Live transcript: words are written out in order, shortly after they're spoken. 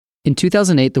In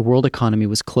 2008, the world economy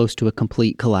was close to a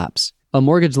complete collapse. A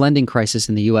mortgage lending crisis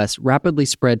in the U.S. rapidly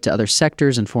spread to other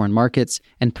sectors and foreign markets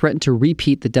and threatened to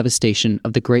repeat the devastation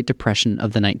of the Great Depression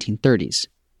of the 1930s.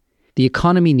 The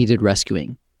economy needed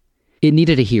rescuing. It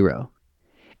needed a hero.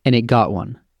 And it got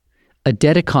one. A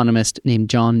dead economist named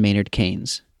John Maynard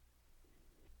Keynes.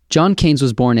 John Keynes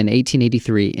was born in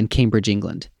 1883 in Cambridge,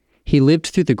 England. He lived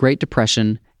through the Great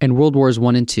Depression and World Wars I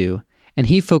and II, and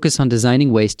he focused on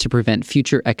designing ways to prevent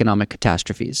future economic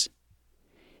catastrophes.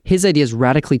 His ideas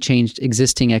radically changed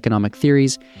existing economic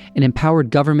theories and empowered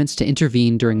governments to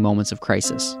intervene during moments of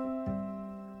crisis.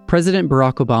 President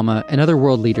Barack Obama and other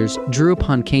world leaders drew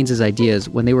upon Keynes's ideas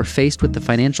when they were faced with the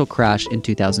financial crash in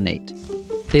 2008.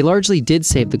 They largely did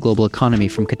save the global economy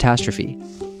from catastrophe,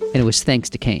 and it was thanks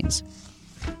to Keynes.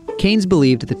 Keynes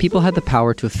believed that people had the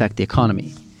power to affect the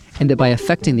economy, and that by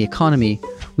affecting the economy,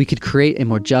 we could create a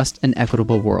more just and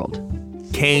equitable world.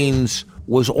 Keynes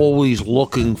was always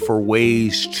looking for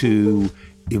ways to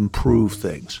improve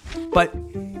things. But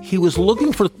he was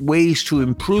looking for ways to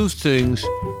improve things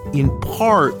in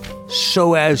part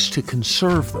so as to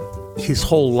conserve them. His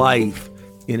whole life,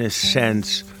 in a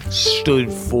sense,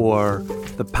 stood for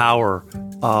the power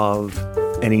of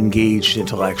an engaged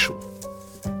intellectual.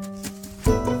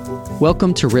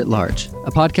 Welcome to Writ Large,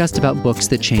 a podcast about books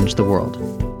that changed the world.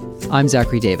 I'm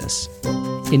Zachary Davis.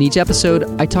 In each episode,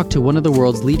 I talk to one of the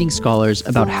world's leading scholars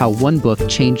about how one book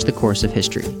changed the course of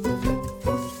history.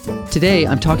 Today,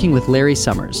 I'm talking with Larry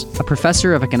Summers, a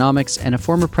professor of economics and a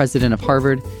former president of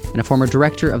Harvard and a former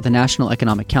director of the National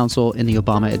Economic Council in the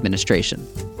Obama administration.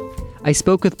 I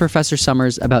spoke with Professor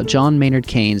Summers about John Maynard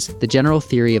Keynes' The General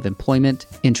Theory of Employment,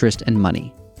 Interest, and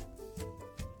Money.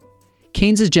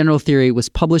 Keynes' general theory was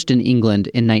published in England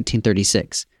in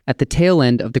 1936, at the tail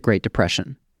end of the Great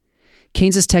Depression.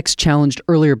 Keynes' text challenged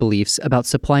earlier beliefs about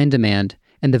supply and demand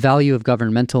and the value of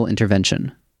governmental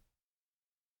intervention.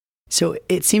 So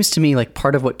it seems to me like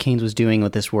part of what Keynes was doing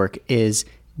with this work is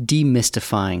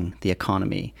demystifying the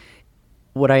economy.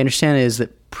 What I understand is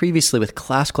that previously with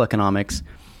classical economics,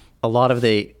 a lot of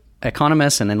the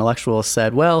economists and intellectuals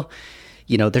said, well,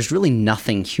 there's really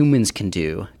nothing humans can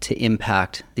do to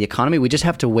impact the economy. We just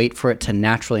have to wait for it to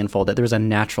naturally unfold, that there's a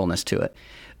naturalness to it.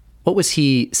 What was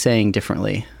he saying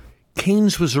differently?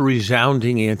 Keynes was a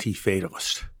resounding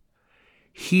anti-fatalist.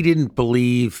 He didn't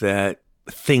believe that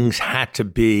things had to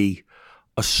be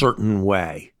a certain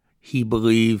way. He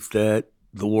believed that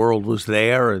the world was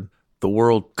there and the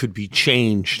world could be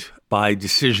changed by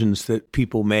decisions that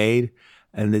people made,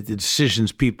 and that the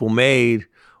decisions people made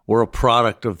were a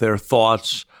product of their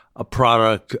thoughts, a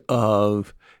product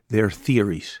of their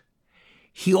theories.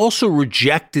 He also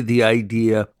rejected the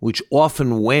idea, which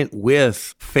often went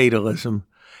with fatalism,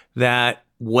 that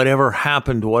whatever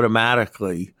happened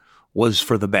automatically was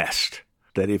for the best.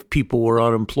 That if people were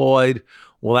unemployed,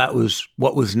 well, that was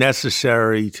what was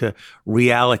necessary to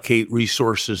reallocate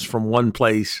resources from one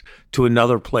place to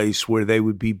another place where they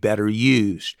would be better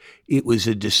used. It was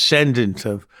a descendant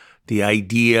of the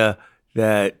idea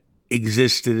that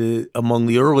existed among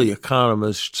the early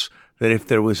economists that if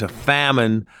there was a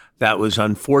famine, that was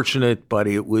unfortunate, but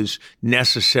it was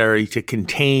necessary to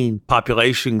contain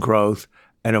population growth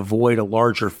and avoid a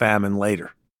larger famine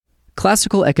later.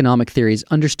 Classical economic theories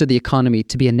understood the economy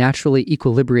to be a naturally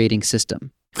equilibrating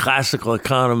system. Classical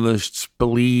economists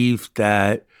believed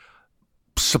that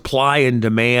supply and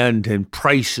demand and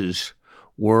prices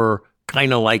were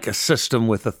kind of like a system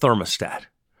with a thermostat.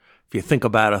 If you think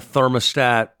about a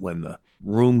thermostat, when the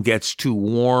room gets too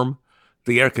warm,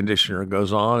 the air conditioner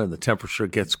goes on and the temperature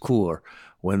gets cooler.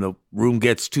 When the room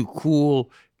gets too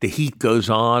cool, the heat goes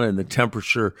on and the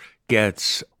temperature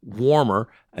gets warmer,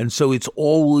 and so it's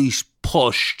always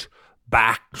pushed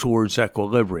back towards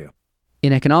equilibrium.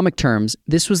 In economic terms,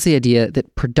 this was the idea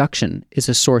that production is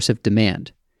a source of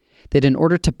demand, that in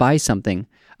order to buy something,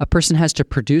 a person has to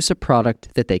produce a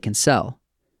product that they can sell.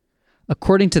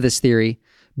 According to this theory,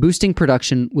 boosting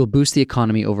production will boost the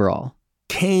economy overall.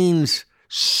 Keynes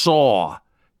saw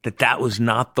that that was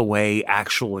not the way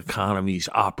actual economies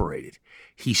operated.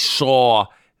 He saw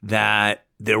that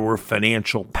there were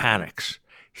financial panics.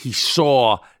 He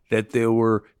saw that there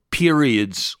were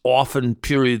periods, often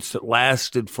periods that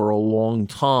lasted for a long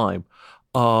time,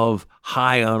 of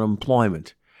high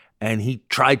unemployment. And he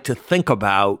tried to think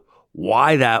about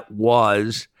why that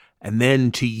was, and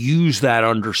then to use that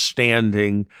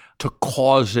understanding to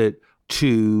cause it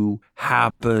to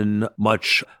happen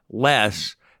much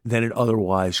less than it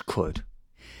otherwise could.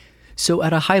 So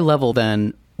at a high level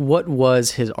then, what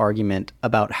was his argument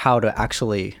about how to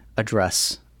actually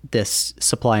address this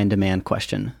supply and demand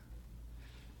question?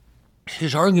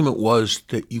 His argument was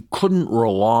that you couldn't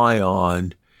rely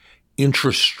on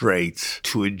interest rates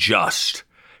to adjust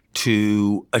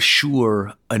to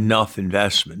assure enough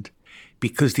investment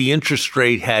because the interest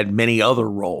rate had many other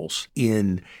roles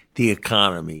in the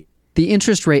economy. The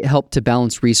interest rate helped to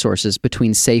balance resources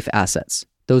between safe assets,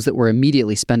 those that were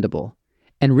immediately spendable,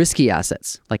 and risky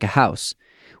assets, like a house,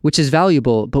 which is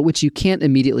valuable but which you can't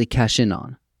immediately cash in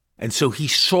on. And so he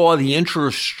saw the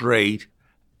interest rate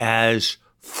as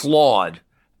flawed,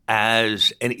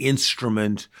 as an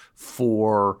instrument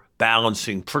for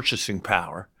balancing purchasing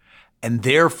power, and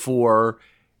therefore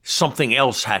something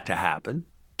else had to happen.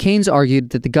 Keynes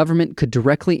argued that the government could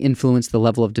directly influence the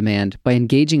level of demand by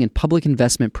engaging in public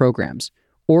investment programs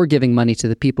or giving money to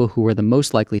the people who were the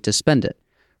most likely to spend it,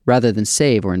 rather than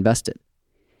save or invest it.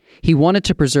 He wanted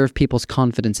to preserve people's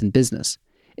confidence in business,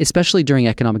 especially during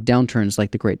economic downturns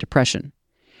like the Great Depression.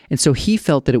 And so he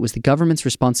felt that it was the government's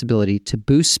responsibility to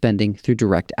boost spending through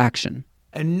direct action.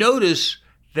 And notice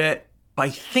that by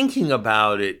thinking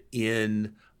about it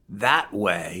in that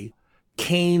way,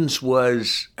 Keynes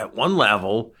was, at one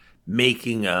level,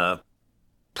 making a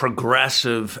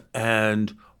progressive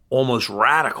and almost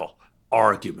radical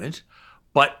argument,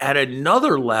 but at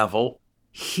another level,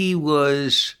 he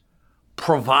was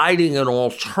providing an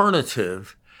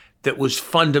alternative that was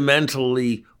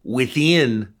fundamentally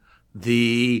within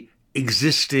the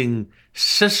existing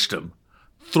system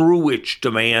through which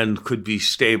demand could be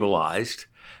stabilized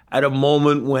at a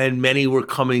moment when many were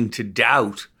coming to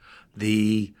doubt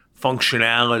the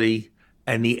functionality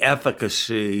and the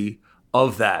efficacy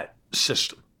of that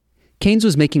system. Keynes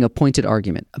was making a pointed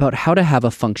argument about how to have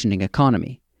a functioning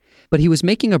economy, but he was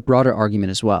making a broader argument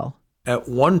as well. At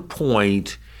one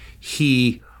point,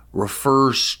 he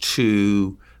refers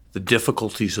to the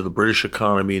difficulties of the British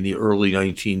economy in the early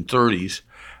 1930s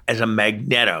as a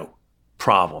magneto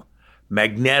problem.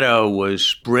 Magneto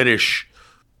was British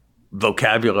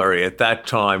vocabulary at that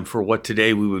time for what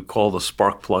today we would call the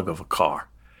spark plug of a car.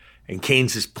 And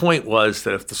Keynes's point was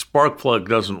that if the spark plug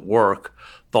doesn't work,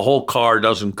 the whole car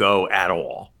doesn't go at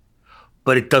all.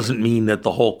 But it doesn't mean that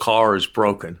the whole car is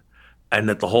broken and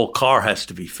that the whole car has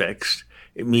to be fixed.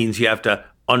 It means you have to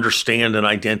understand and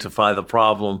identify the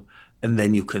problem, and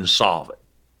then you can solve it.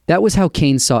 That was how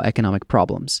Keynes saw economic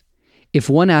problems. If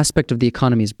one aspect of the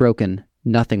economy is broken,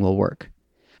 nothing will work.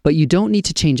 But you don't need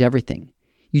to change everything.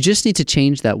 You just need to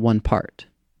change that one part.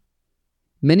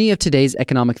 Many of today's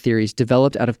economic theories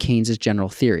developed out of Keynes's general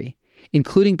theory,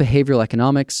 including behavioral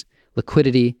economics,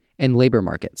 liquidity, and labor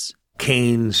markets.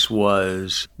 Keynes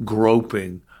was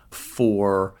groping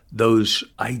for those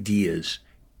ideas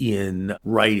in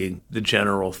writing the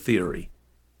general theory.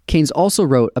 Keynes also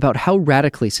wrote about how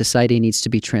radically society needs to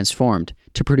be transformed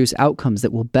to produce outcomes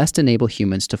that will best enable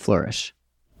humans to flourish.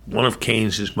 One of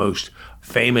Keynes's most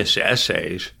famous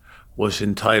essays was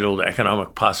entitled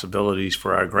Economic Possibilities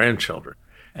for Our Grandchildren.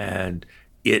 And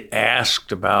it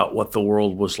asked about what the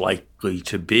world was likely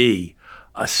to be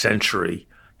a century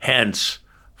hence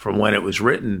from when it was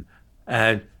written.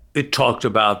 And it talked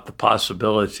about the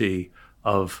possibility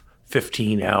of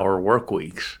 15-hour work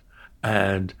weeks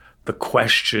and the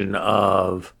question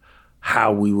of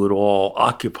how we would all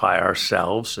occupy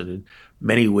ourselves. And in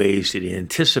many ways, it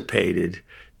anticipated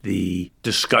the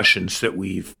discussions that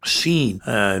we've seen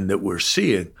and that we're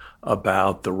seeing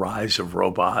about the rise of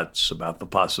robots, about the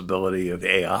possibility of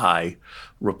AI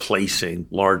replacing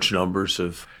large numbers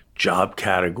of job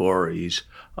categories,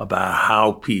 about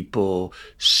how people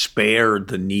spared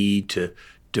the need to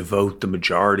devote the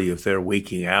majority of their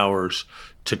waking hours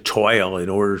to toil in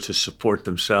order to support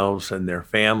themselves and their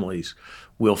families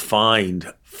will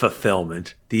find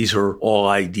fulfillment. These are all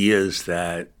ideas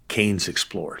that Keynes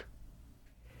explored.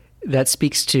 That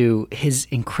speaks to his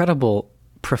incredible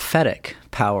prophetic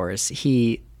powers.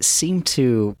 He seemed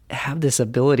to have this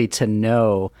ability to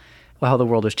know how the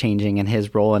world was changing and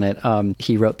his role in it.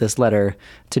 He wrote this letter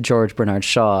to George Bernard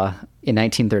Shaw in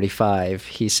 1935.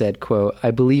 He said, quote,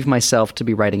 "I believe myself to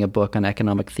be writing a book on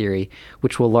economic theory,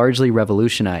 which will largely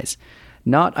revolutionize,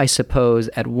 not, I suppose,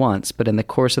 at once, but in the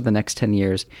course of the next 10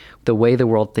 years, the way the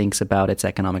world thinks about its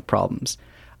economic problems.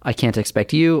 I can't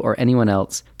expect you or anyone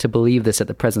else to believe this at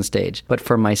the present stage, but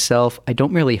for myself, I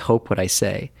don't merely hope what I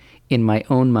say. In my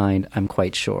own mind, I'm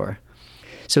quite sure."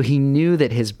 So he knew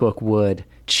that his book would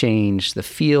change the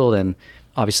field and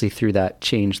obviously through that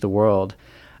change the world.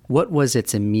 What was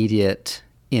its immediate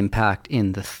impact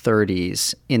in the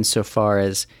 30s insofar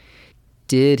as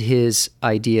did his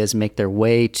ideas make their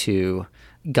way to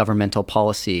governmental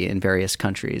policy in various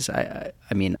countries? I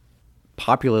mean,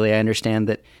 popularly, I understand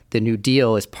that the New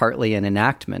Deal is partly an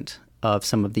enactment of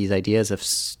some of these ideas of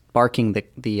sparking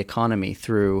the economy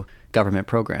through government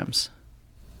programs.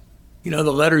 You know,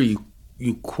 the letter you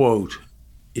quote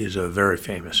is a very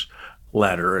famous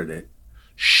letter, and it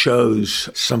shows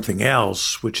something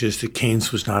else, which is that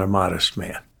Keynes was not a modest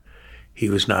man. He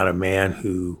was not a man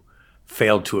who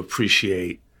failed to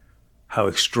appreciate how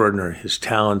extraordinary his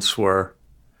talents were,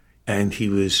 and he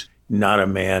was not a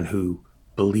man who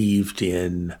believed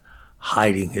in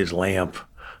hiding his lamp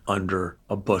under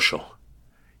a bushel.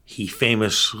 He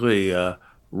famously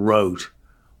wrote,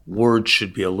 "Words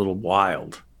should be a little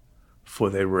wild, for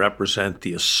they represent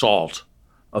the assault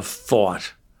of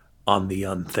thought on the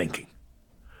unthinking."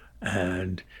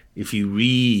 And if you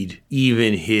read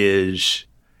even his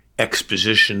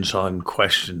expositions on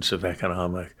questions of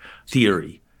economic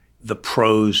theory, the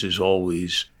prose is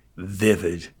always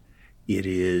vivid. It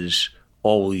is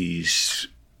always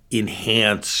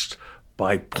enhanced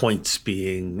by points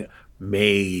being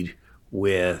made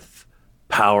with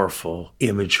powerful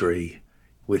imagery,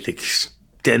 with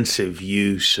extensive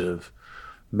use of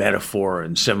metaphor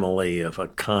and simile of a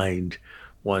kind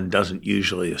one doesn't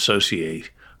usually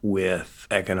associate with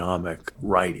economic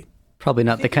writing. Probably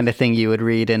not the kind of thing you would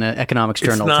read in an economics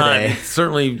journal today.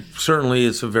 Certainly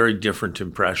it's a very different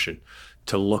impression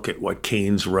to look at what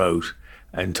Keynes wrote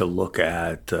and to look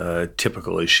at the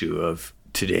typical issue of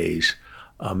today's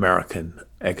American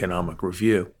Economic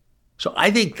Review. So I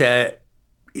think that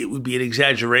it would be an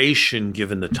exaggeration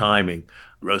given the timing,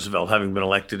 Roosevelt having been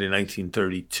elected in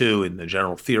 1932 and the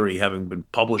General Theory having been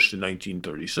published in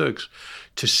 1936,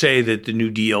 to say that the New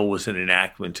Deal was an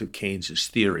enactment of Keynes's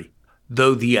theory.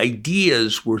 Though the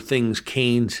ideas were things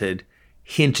Keynes had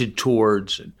hinted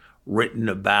towards and written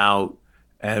about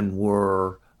and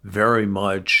were very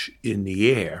much in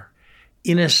the air,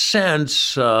 in a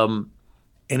sense, an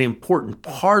important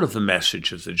part of the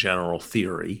message of the General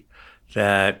Theory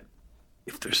that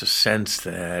if there's a sense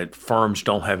that firms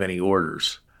don't have any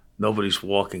orders, nobody's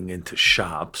walking into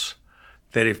shops,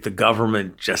 that if the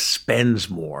government just spends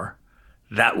more,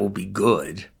 that will be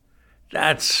good.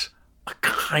 That's a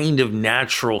kind of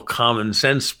natural common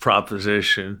sense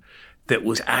proposition that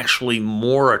was actually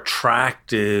more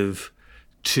attractive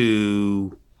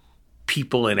to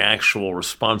people in actual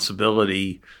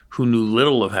responsibility who knew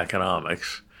little of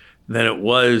economics than it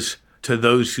was to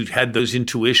those who'd had those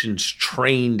intuitions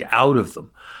trained out of them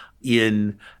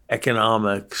in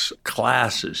economics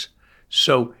classes.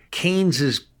 So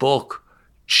Keynes's book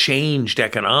changed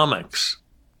economics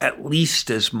at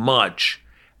least as much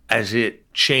as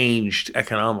it changed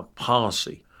economic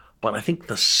policy. But I think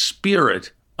the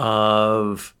spirit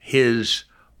of his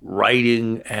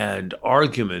writing and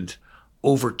argument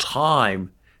over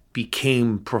time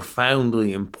became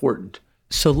profoundly important.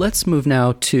 So let's move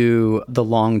now to the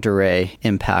longue durée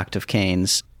impact of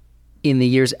Keynes. In the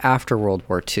years after World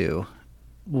War II,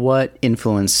 what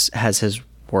influence has his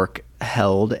work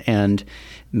held? And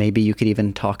maybe you could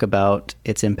even talk about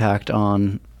its impact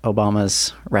on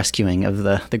Obama's rescuing of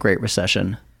the Great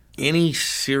Recession. Any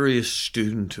serious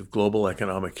student of global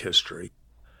economic history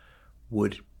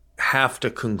would have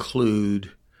to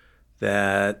conclude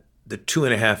that the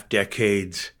 2.5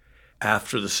 decades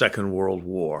after the Second World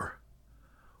War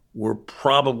were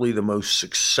probably the most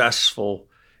successful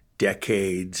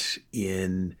decades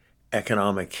in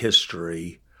economic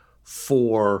history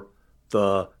for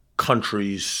the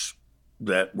countries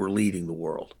that were leading the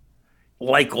world.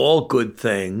 Like all good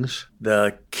things,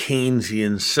 the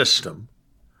Keynesian system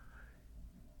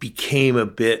became a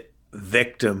bit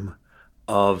victim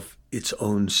of its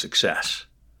own success.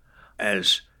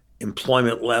 As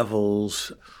employment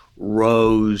levels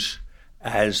rose,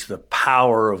 as the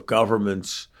power of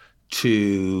governments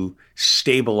to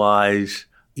stabilize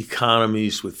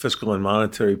economies with fiscal and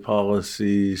monetary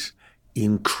policies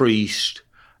increased,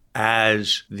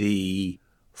 as the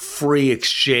free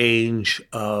exchange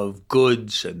of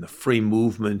goods and the free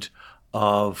movement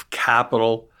of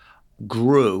capital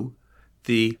grew,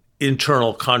 the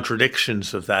internal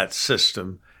contradictions of that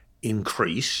system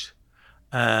increased.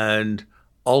 And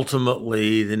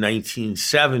ultimately, the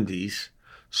 1970s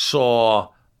saw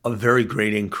a very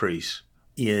great increase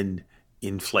in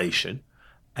inflation.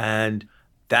 And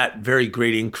that very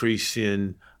great increase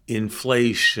in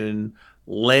inflation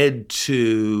led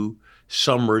to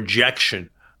some rejection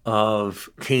of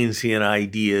Keynesian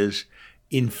ideas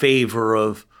in favor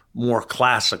of more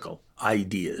classical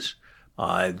ideas.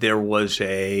 There was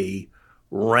a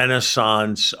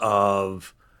renaissance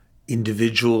of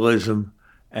individualism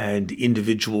and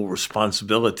individual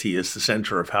responsibility as the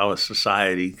center of how a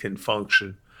society can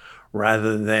function,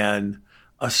 rather than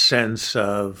a sense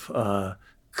of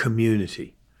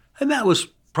community. And that was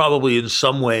probably in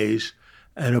some ways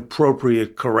an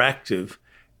appropriate corrective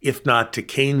if not to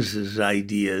Keynes's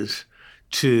ideas,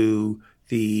 to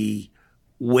the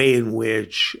way in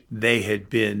which they had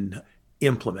been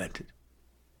implemented.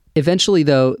 Eventually,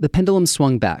 though, the pendulum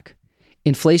swung back.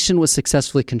 Inflation was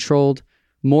successfully controlled,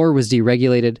 more was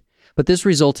deregulated, but this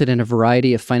resulted in a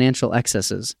variety of financial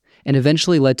excesses and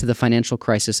eventually led to the financial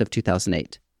crisis of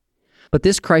 2008. But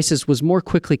this crisis was more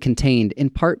quickly contained in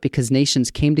part because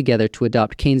nations came together to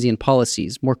adopt Keynesian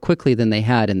policies more quickly than they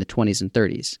had in the 20s and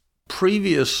 30s.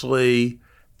 Previously,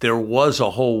 there was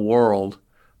a whole world,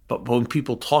 but when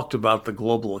people talked about the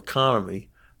global economy,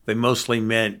 they mostly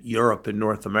meant Europe and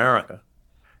North America.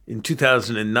 In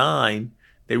 2009,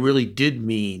 they really did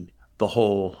mean the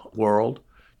whole world.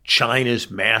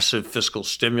 China's massive fiscal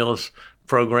stimulus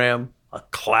program, a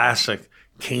classic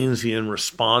Keynesian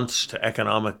response to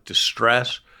economic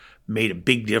distress, made a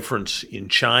big difference in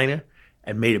China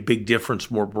and made a big difference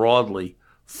more broadly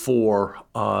for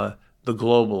the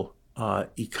global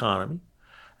economy.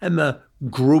 And the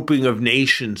grouping of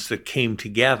nations that came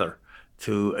together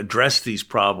to address these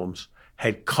problems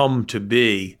had come to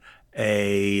be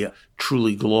a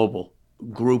truly global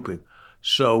grouping.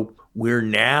 So we're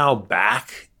now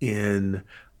back in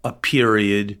a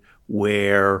period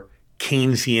where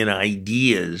Keynesian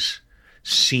ideas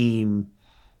seem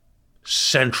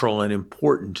central and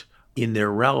important in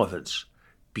their relevance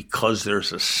because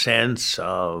there's a sense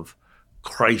of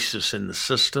crisis in the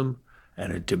system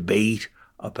and a debate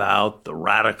about the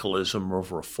radicalism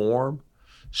of reform.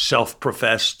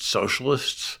 Self-professed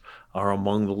socialists are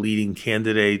among the leading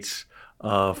candidates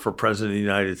for president of the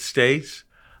United States.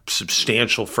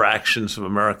 Substantial fractions of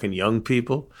American young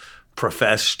people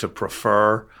profess to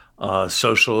prefer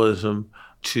socialism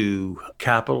to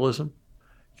capitalism.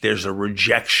 There's a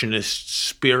rejectionist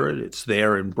spirit. It's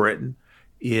there in Britain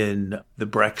in the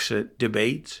Brexit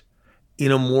debates.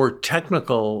 In a more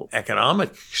technical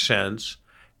economic sense,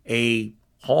 a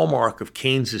hallmark of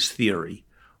Keynes's theory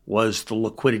was the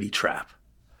liquidity trap.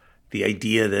 The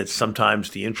idea that sometimes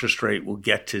the interest rate will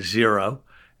get to zero,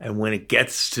 and when it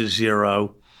gets to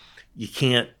zero, you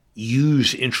can't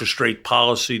use interest rate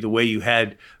policy the way you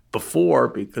had before,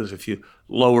 because if you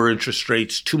lower interest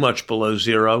rates too much below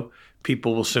zero,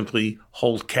 people will simply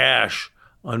hold cash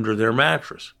under their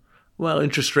mattress. Well,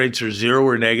 interest rates are zero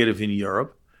or negative in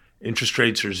Europe. Interest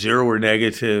rates are zero or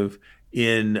negative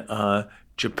in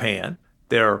Japan.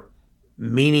 They're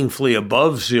meaningfully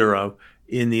above zero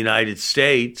in the United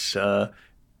States,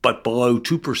 but below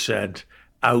 2%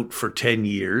 out for 10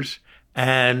 years.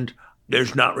 And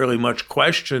there's not really much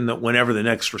question that whenever the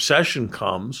next recession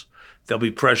comes, there'll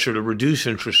be pressure to reduce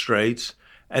interest rates,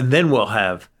 and then we'll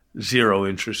have zero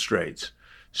interest rates.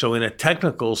 So in a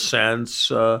technical sense,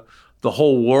 the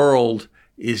whole world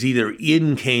is either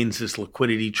in Keynes's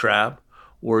liquidity trap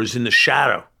or is in the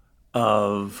shadow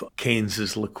of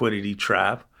Keynes's liquidity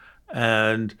trap.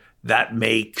 And that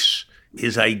makes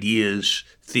his ideas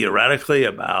theoretically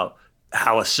about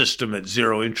how a system at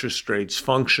zero interest rates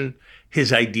function,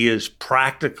 his ideas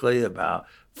practically about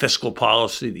fiscal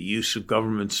policy, the use of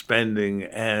government spending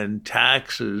and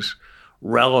taxes,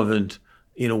 relevant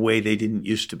in a way they didn't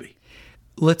used to be.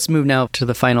 Let's move now to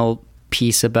the final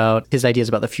piece about his ideas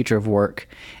about the future of work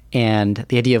and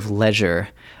the idea of leisure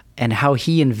and how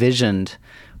he envisioned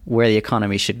where the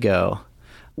economy should go.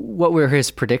 What were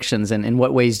his predictions, and in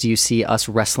what ways do you see us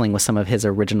wrestling with some of his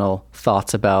original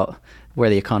thoughts about where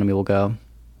the economy will go?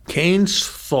 Keynes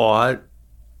thought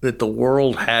that the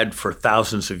world had for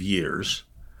thousands of years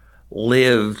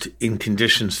lived in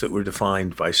conditions that were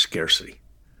defined by scarcity,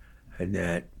 and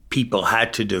that people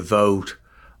had to devote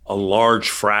a large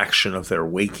fraction of their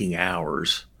waking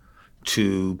hours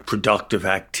to productive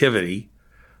activity,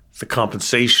 the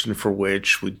compensation for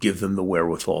which would give them the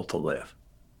wherewithal to live.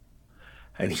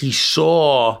 And he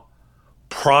saw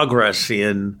progress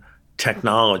in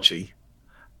technology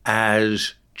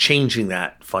as changing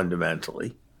that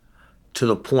fundamentally to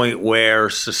the point where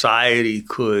society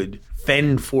could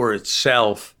fend for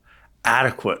itself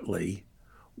adequately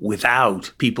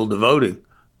without people devoting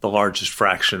the largest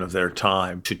fraction of their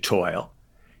time to toil.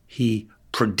 He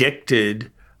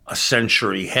predicted a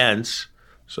century hence,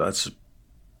 so that's a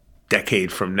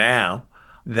decade from now,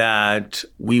 that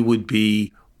we would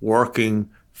be working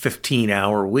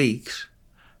 15-hour weeks.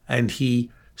 And he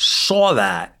saw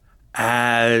that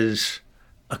as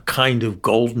a kind of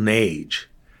golden age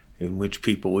in which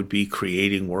people would be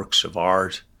creating works of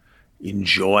art,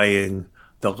 enjoying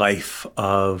the life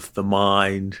of the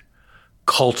mind,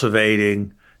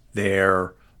 cultivating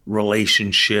their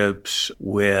relationships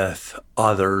with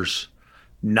others,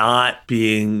 not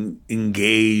being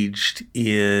engaged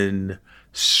in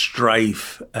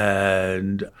strife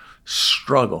and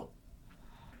struggle.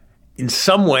 in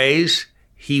some ways,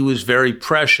 he was very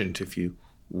prescient. If you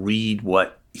read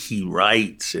what he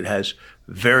writes, it has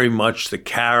very much the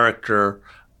character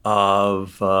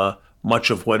of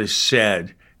much of what is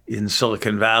said in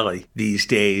Silicon Valley these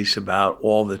days about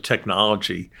all the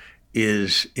technology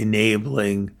is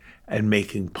enabling and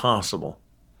making possible.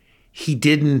 He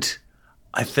didn't,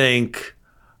 I think,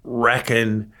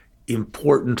 reckon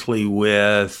importantly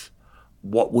with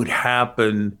what would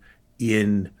happen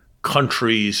in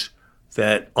countries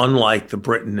that, unlike the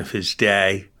Britain of his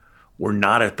day, were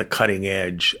not at the cutting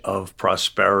edge of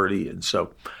prosperity. And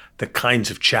so the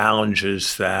kinds of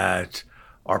challenges that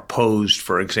are posed,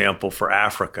 for example, for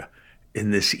Africa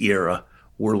in this era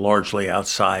were largely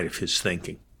outside of his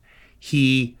thinking.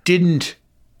 He didn't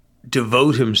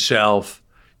devote himself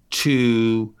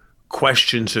to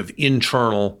questions of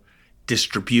internal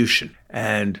distribution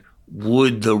and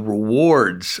would the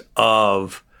rewards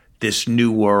of this new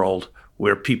world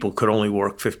where people could only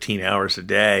work 15 hours a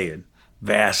day and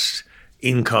vast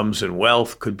incomes and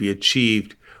wealth could be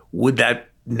achieved, would that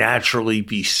naturally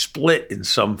be split in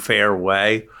some fair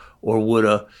way? Or would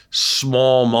a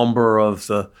small number of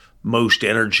the most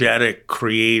energetic,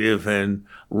 creative, and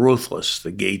ruthless,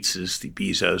 the Gateses, the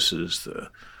Bezoses,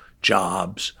 the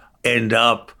Jobs, end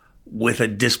up with a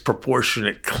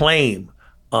disproportionate claim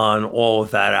on all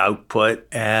of that output?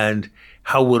 And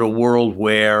how would a world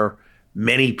where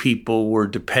many people were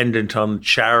dependent on the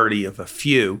charity of a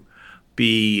few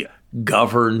be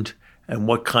governed, and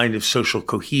what kind of social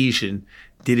cohesion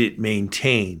did it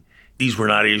maintain? These were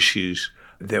not issues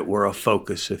that were a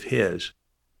focus of his.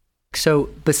 So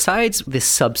besides the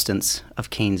substance of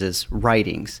Keynes's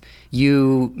writings,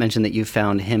 you mentioned that you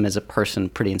found him as a person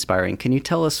pretty inspiring. Can you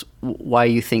tell us why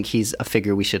you think he's a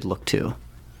figure we should look to?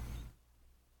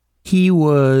 He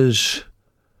was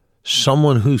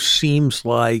someone who seems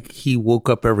like he woke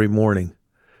up every morning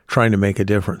trying to make a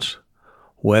difference,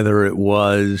 whether it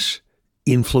was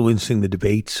influencing the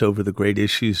debates over the great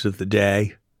issues of the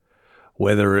day,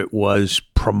 whether it was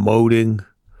promoting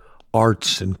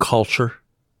arts and culture,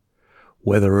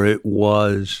 whether it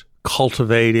was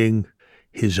cultivating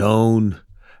his own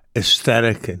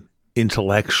aesthetic and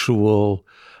intellectual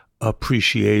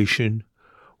appreciation,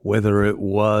 whether it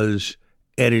was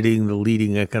editing the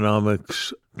leading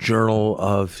economics journal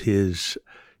of his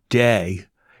day.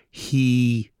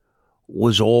 He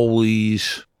was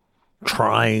always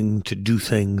trying to do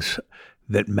things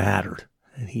that mattered.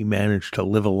 And he managed to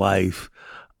live a life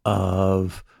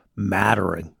of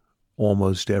mattering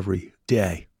almost every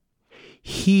day.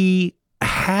 He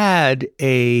had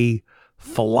a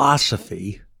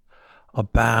philosophy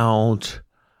about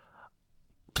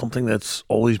something that's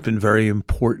always been very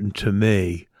important to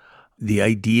me, the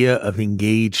idea of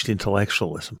engaged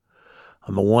intellectualism.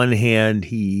 On the one hand,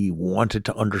 he wanted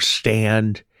to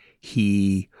understand,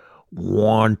 he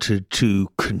wanted to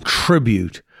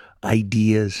contribute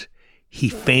ideas. He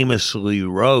famously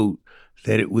wrote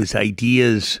that it was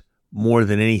ideas more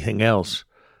than anything else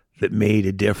that made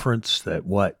a difference, that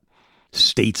what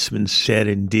statesmen said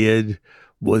and did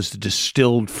was the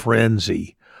distilled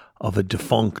frenzy of a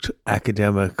defunct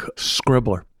academic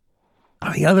scribbler.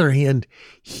 On the other hand,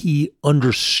 he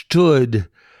understood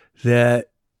that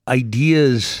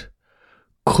ideas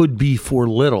could be for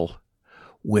little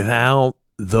without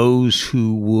those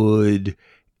who would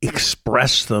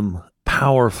express them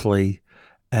powerfully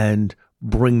and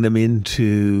bring them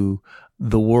into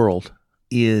the world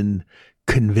in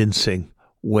convincing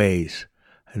ways.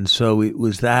 And so it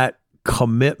was that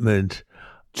commitment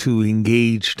to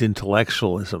engaged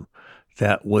intellectualism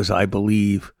that was, I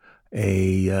believe,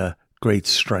 a great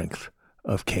strength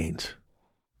of Keynes.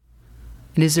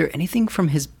 And is there anything from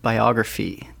his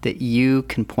biography that you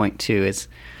can point to as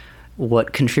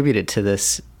what contributed to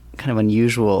this kind of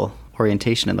unusual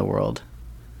orientation in the world?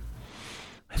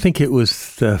 I think it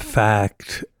was the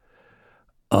fact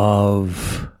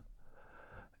of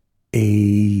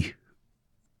a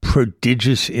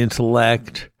prodigious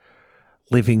intellect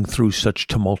living through such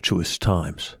tumultuous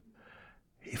times.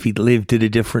 If he'd lived at a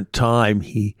different time,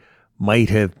 he might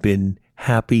have been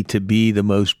happy to be the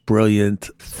most brilliant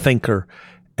thinker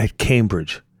at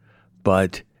Cambridge.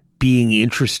 But being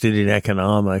interested in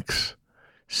economics,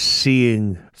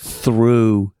 seeing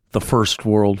through the First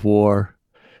World War,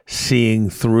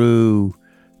 seeing through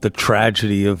the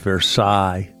tragedy of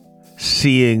Versailles,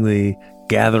 seeing the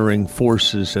gathering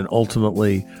forces and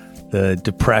ultimately the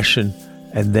Depression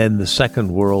and then the Second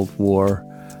World War,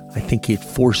 I think it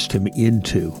forced him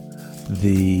into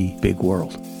the big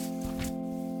world.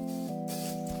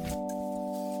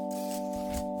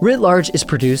 Writ Large is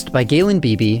produced by Galen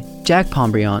Beebe, Jack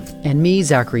Pombriant, and me,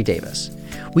 Zachary Davis.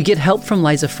 We get help from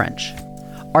Liza French.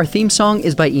 Our theme song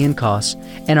is by Ian Koss,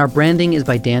 and our branding is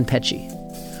by Dan Pecci.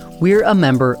 We're a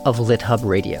member of LitHub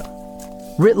Radio.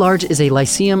 Writ Large is a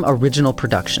Lyceum original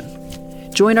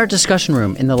production. Join our discussion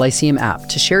room in the Lyceum app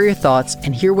to share your thoughts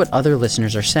and hear what other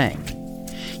listeners are saying.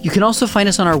 You can also find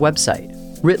us on our website,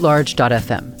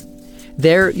 writlarge.fm.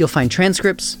 There, you'll find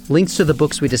transcripts, links to the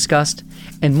books we discussed,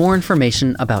 and more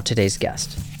information about today's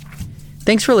guest.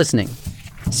 Thanks for listening.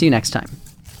 See you next time.